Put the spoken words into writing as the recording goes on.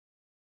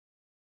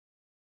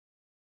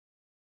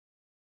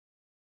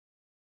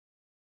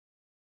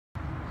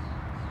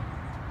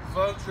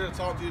Folks, we're going to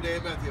talk to you today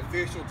about the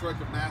official truck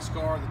of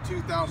NASCAR, the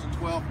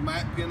 2012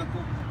 Mack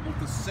Pinnacle with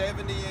the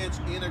 70-inch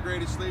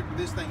integrated sleeper.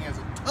 This thing has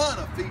a ton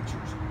of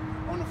features.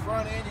 On the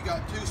front end, you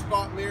got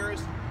 2-spot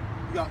mirrors,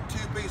 you got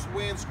 2-piece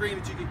windscreen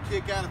that you can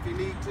kick out if you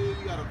need to,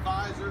 you got a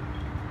visor,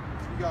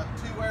 you got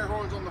 2 air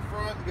horns on the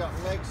front, you got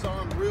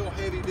Lexan, real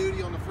heavy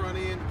duty on the front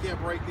end, you can't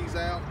break these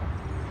out.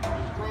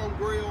 Chrome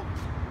grille,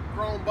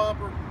 chrome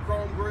bumper,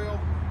 chrome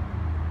grille,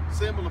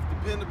 symbol of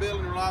dependability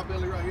and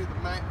reliability right here, the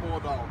Mack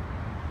Bulldog.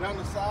 Down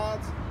the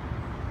sides,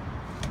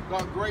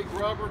 got great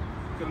rubber,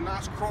 got a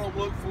nice chrome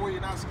look for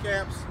you, nice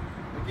caps.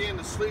 Again,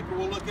 the sleeper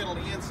we'll look at on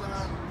the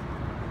inside.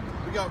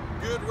 We got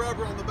good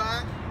rubber on the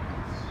back,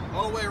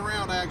 all the way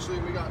around actually.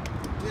 We got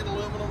 10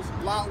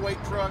 aluminums, lightweight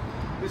truck.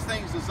 This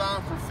thing's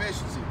designed for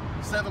efficiency.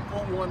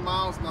 7.1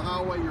 miles on the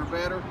highway or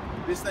better.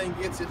 This thing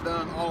gets it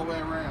done all the way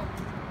around.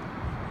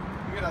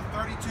 We got a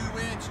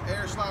 32-inch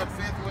air slide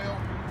fifth wheel,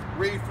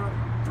 reefer,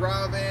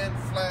 drive-in,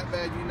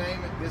 flatbed, you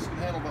name it. This can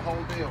handle the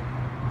whole deal.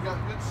 You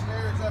got good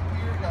stairs up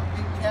here, you got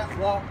big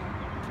catwalk,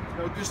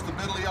 just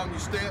stability on your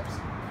steps.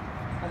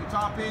 On the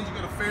top end, you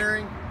got a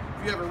fairing.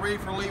 If you have a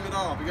reefer, leave it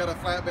off. You got a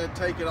flatbed,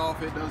 take it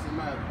off, it doesn't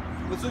matter.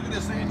 Let's look at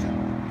this engine.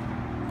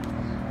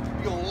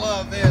 You're gonna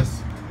love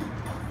this.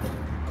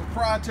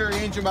 Proprietary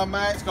engine by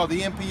Mack, it's called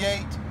the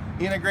MP8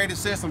 integrated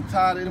system,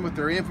 tied in with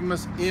their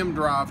infamous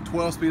mDRIVE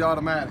 12-speed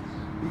automatic.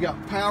 You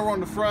got power on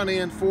the front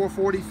end,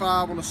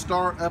 445 on the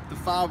start, up to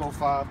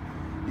 505.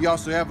 You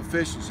also have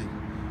efficiency.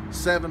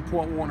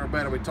 7.1 or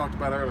better, we talked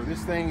about earlier.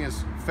 This thing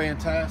is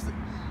fantastic.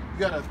 You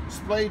got a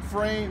splayed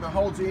frame that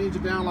holds the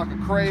engine down like a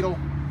cradle,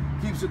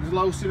 keeps it at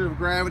low center of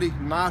gravity,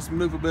 nice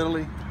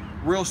movability,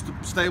 real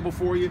stable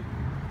for you.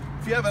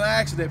 If you have an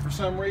accident for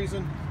some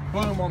reason,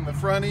 boom, on the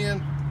front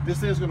end, this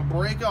thing's gonna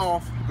break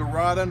off, go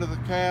right under the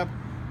cab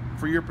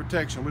for your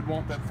protection. We'd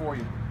want that for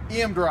you.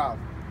 mDRIVE,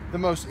 the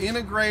most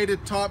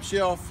integrated top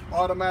shelf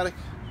automatic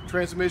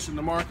transmission in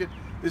the market.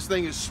 This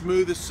thing is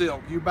smooth as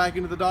silk. You back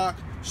into the dock,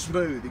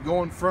 smooth. You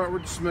going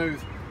frontward,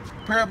 smooth.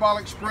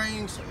 Parabolic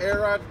springs,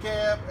 air ride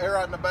cab, air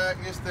ride in the back.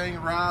 This thing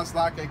rides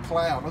like a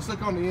cloud. Let's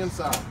look on the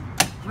inside.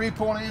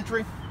 3-point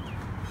entry.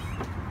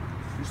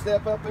 You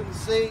step up in the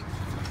seat.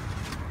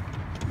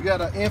 You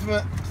got an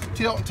infinite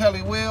tilt and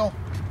telly wheel.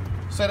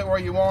 Set it where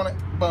you want it.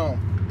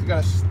 Boom. You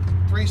got a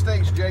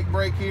 3-stage Jake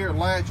brake here,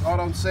 latch,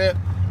 auto set.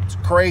 It's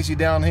crazy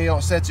downhill.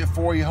 It sets it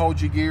for you,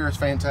 holds your gear. It's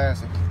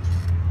fantastic.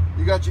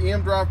 You got your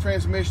mDRIVE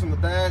transmission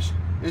on the dash.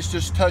 It's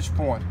just touch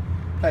point.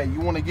 Hey, you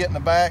want to get in the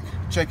back?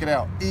 Check it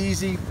out.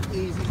 Easy,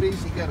 easy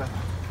peasy. You got a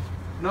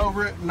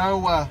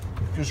no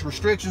just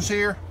restrictions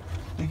here.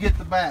 You get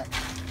the back.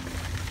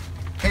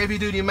 Heavy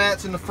duty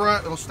mats in the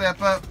front. It'll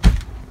step up.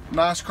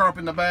 Nice carpet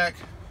in the back.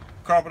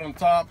 Carpet on the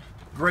top.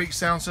 Great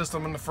sound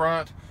system in the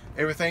front.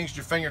 Everything's at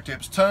your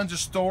fingertips. Tons of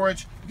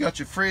storage. You got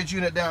your fridge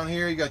unit down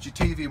here. You got your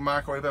TV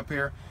microwave up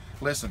here.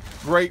 Listen,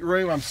 great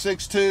room. I'm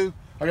 6'2".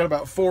 I got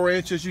about 4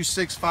 inches. You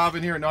 6'5"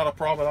 in here, not a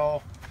problem at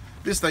all.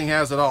 This thing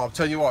has it all. I'll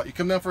tell you what, you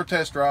come down for a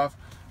test drive,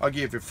 I'll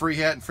give you a free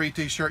hat and free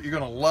t-shirt. You're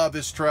gonna love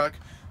this truck.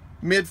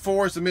 Mid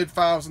 4s to mid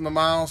 5s in the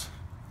miles,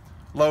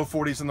 low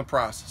 40s in the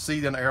price. See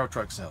you in the Aero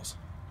Truck Sales.